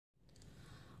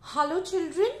Hello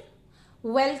children,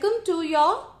 welcome to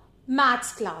your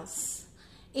maths class.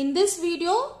 In this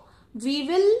video, we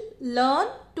will learn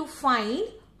to find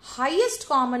highest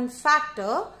common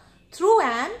factor through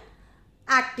an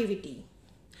activity.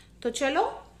 तो चलो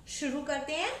शुरू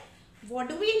करते हैं. What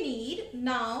do we need?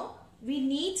 Now we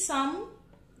need some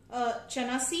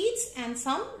chana seeds and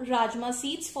some rajma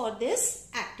seeds for this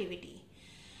activity.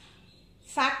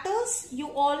 Factors, you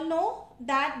all know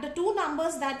that the two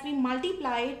numbers that we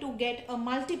multiply to get a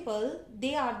multiple,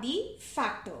 they are the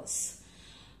factors.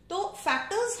 तो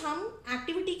factors हम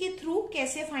activity के through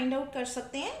कैसे find out कर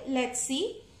सकते हैं? Let's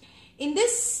see. In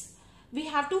this, we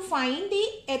have to find the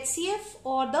HCF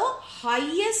or the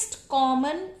highest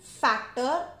common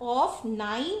factor of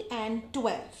 9 and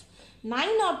 12.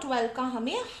 9 और 12 का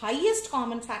हमें highest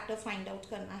common factor find out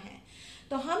करना है.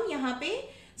 तो हम यहाँ पे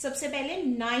सबसे पहले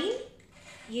 9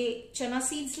 ये चना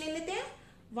सीड्स ले लेते हैं.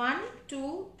 1,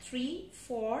 2, 3,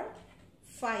 4,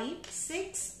 5,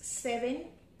 6, 7,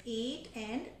 8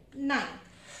 and 9.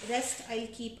 Rest I'll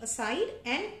keep aside.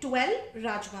 And 12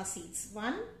 rajma seeds.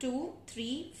 1, 2,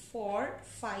 3, 4,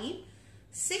 5,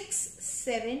 6,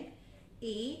 7,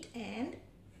 8 and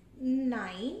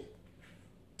 9,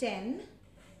 10,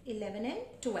 11 and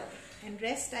 12. And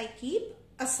rest I keep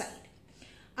aside.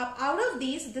 Up out of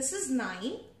these, this is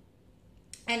 9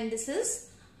 and this is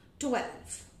 12.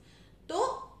 तो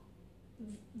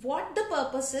what the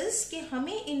purpose is कि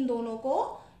हमें इन दोनों को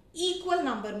equal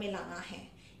number में लाना है.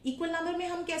 Equal number में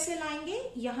हम कैसे लाएंगे?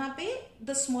 यहाँ पे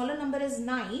the smaller number is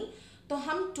 9, तो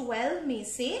हम 12 में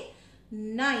से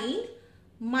 9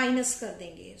 minus कर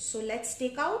देंगे. So let's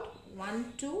take out 1,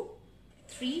 2,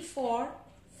 3, 4,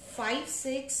 5,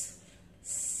 6,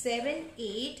 7,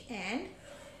 8 and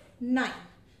 9.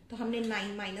 तो हमने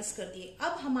 9 माइनस कर दिए.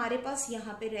 अब हमारे पास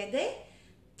यहाँ पे रह गए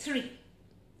 3,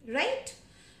 right?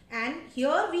 And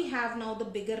here we have now the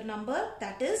bigger number,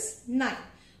 that is 9.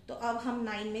 तो अब हम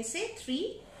 9 में से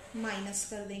 3 माइनस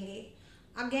कर देंगे.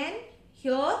 Again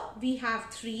here we have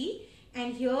 3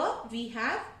 and here we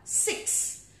have 6.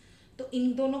 तो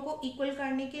इन दोनों को इक्वल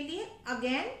करने के लिए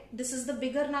again this is the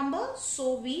bigger number,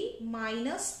 so we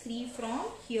minus 3 from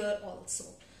here also.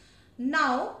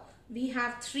 Now we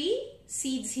have 3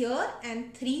 seeds here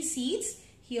and 3 seeds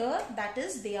here, that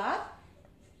is they are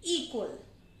equal,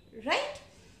 right?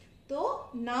 So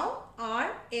now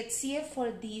our HCF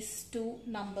for these two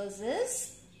numbers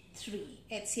is 3.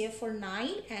 HCF for 9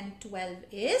 and 12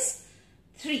 is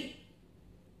 3,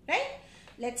 right?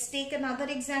 Let's take another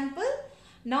example.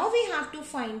 Now we have to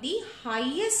find the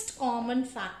highest common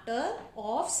factor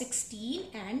of 16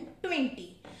 and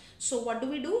 20. So what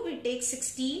do? We take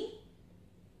 16,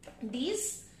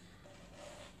 these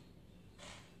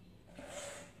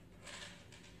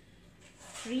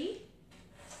 3,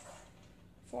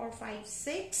 4, 5,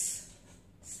 6,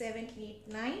 7, 8,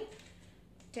 9,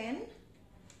 10,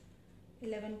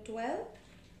 11, 12,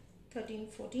 13,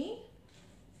 14,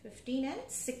 15 and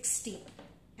 16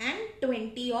 and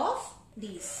 20 of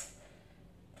these.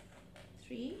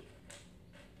 3,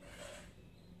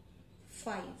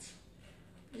 5.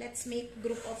 Let's make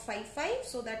group of 5, 5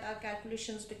 so that our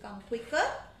calculations become quicker.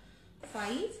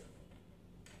 5,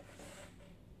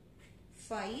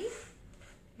 5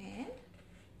 and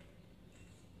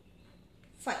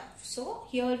 5. So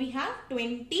here we have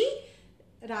 20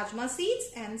 rajma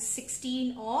seeds and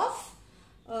 16 of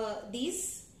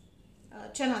these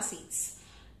chana seeds.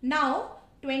 Now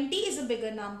 20 is a bigger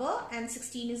number and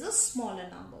 16 is a smaller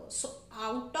number. So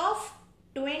out of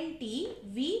 20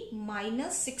 we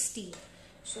minus 16.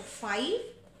 So 5,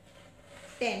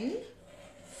 10,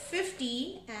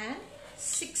 15 and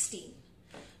 16.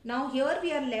 Now here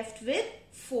we are left with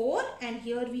 4 and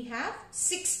here we have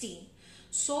 16.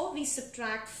 So we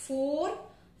subtract 4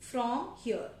 from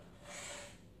here.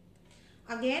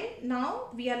 Again now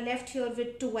we are left here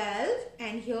with 12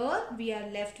 and here we are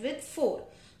left with 4.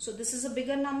 So this is a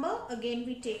bigger number. Again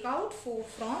we take out 4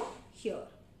 from here.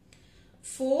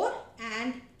 4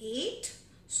 and 8.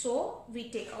 So we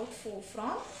take out 4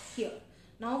 from here.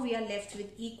 Now we are left with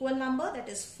equal number, that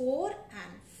is 4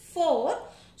 and 4.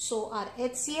 So our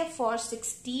HCF for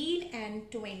 16 and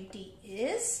 20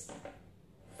 is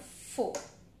 4.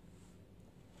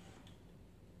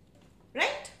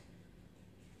 Right?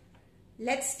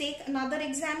 Let's take another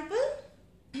example.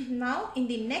 Now in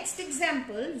the next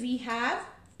example we have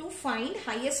to find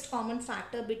highest common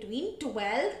factor between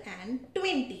 12 and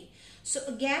 20. So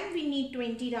again we need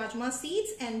 20 rajma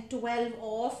seeds and 12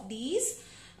 of these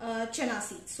chana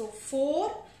seeds. So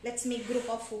 4, let's make group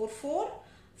of 4, 4,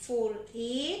 4,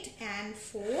 8 and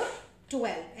 4,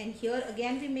 12. And here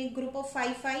again we make group of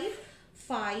 5, 5,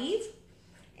 5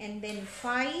 and then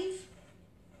 5,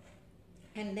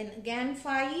 and then again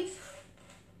 5,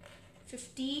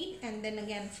 15, and then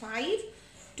again 5,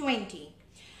 20.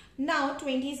 Now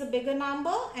 20 is a bigger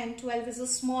number and 12 is a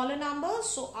smaller number.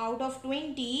 So out of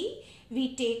 20,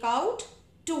 we take out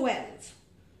 12.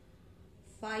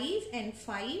 5 and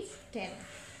 5, 10.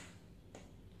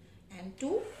 And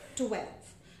 2, 12.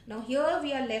 Now here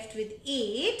we are left with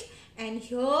 8 and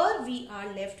here we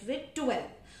are left with 12.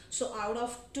 So out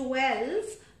of 12,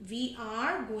 we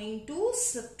are going to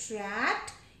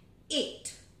subtract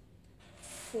 8.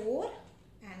 4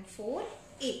 and 4,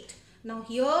 8. Now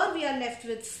here we are left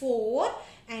with 4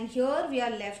 and here we are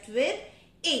left with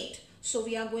 8. So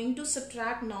we are going to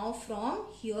subtract now from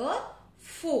here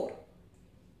 4.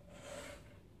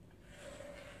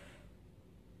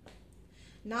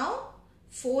 Now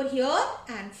 4 here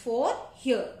and 4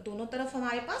 here. दोनों तरफ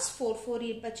हमारे पास 4 4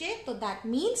 ये बचे. तो that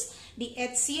means the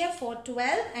HCF for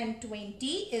 12 and 20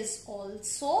 is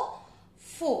also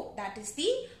 4. That is the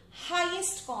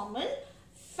highest common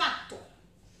factor.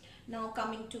 Now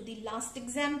coming to the last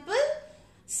example,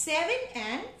 7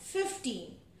 and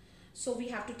 15. So we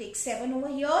have to take 7 over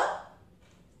here,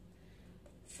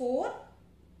 4,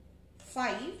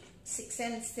 5, 6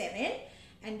 and 7,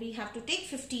 and we have to take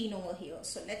 15 over here.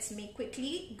 So let's make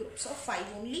quickly groups of 5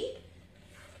 only.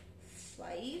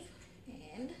 5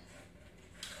 and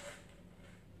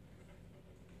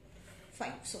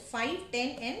 5. So 5, 10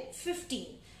 and 15.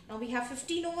 Now we have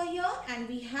 15 over here and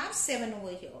we have 7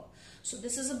 over here. So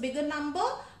this is a bigger number.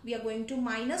 We are going to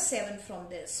minus 7 from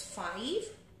this. 5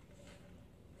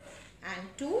 and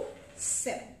 2,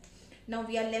 7. Now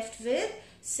we are left with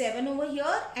 7 over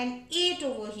here and 8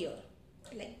 over here.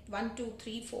 Like 1, 2,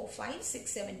 3, 4, 5,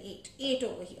 6, 7, 8. 8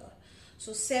 over here.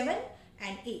 So 7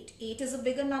 and 8. 8 is a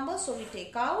bigger number. So we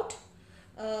take out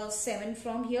 7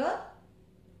 from here.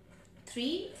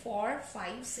 3, 4,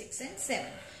 5, 6 and 7.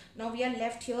 Now we are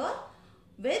left here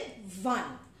with 1.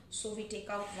 So we take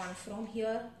out 1 from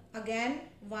here. Again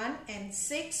 1 and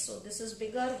 6. So this is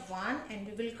bigger 1 and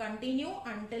we will continue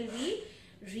until we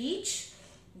reach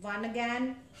 1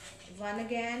 again, 1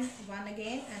 again, 1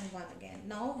 again and 1 again.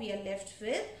 Now we are left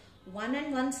with 1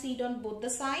 and 1 seed on both the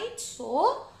sides.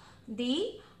 So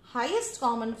the highest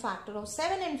common factor of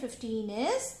 7 and 15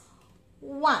 is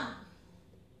 1.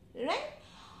 Right?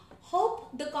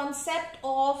 Hope the concept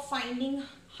of finding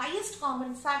highest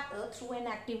common factor through an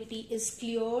activity is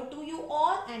clear to you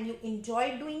all and you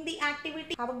enjoyed doing the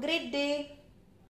activity. Have a great day.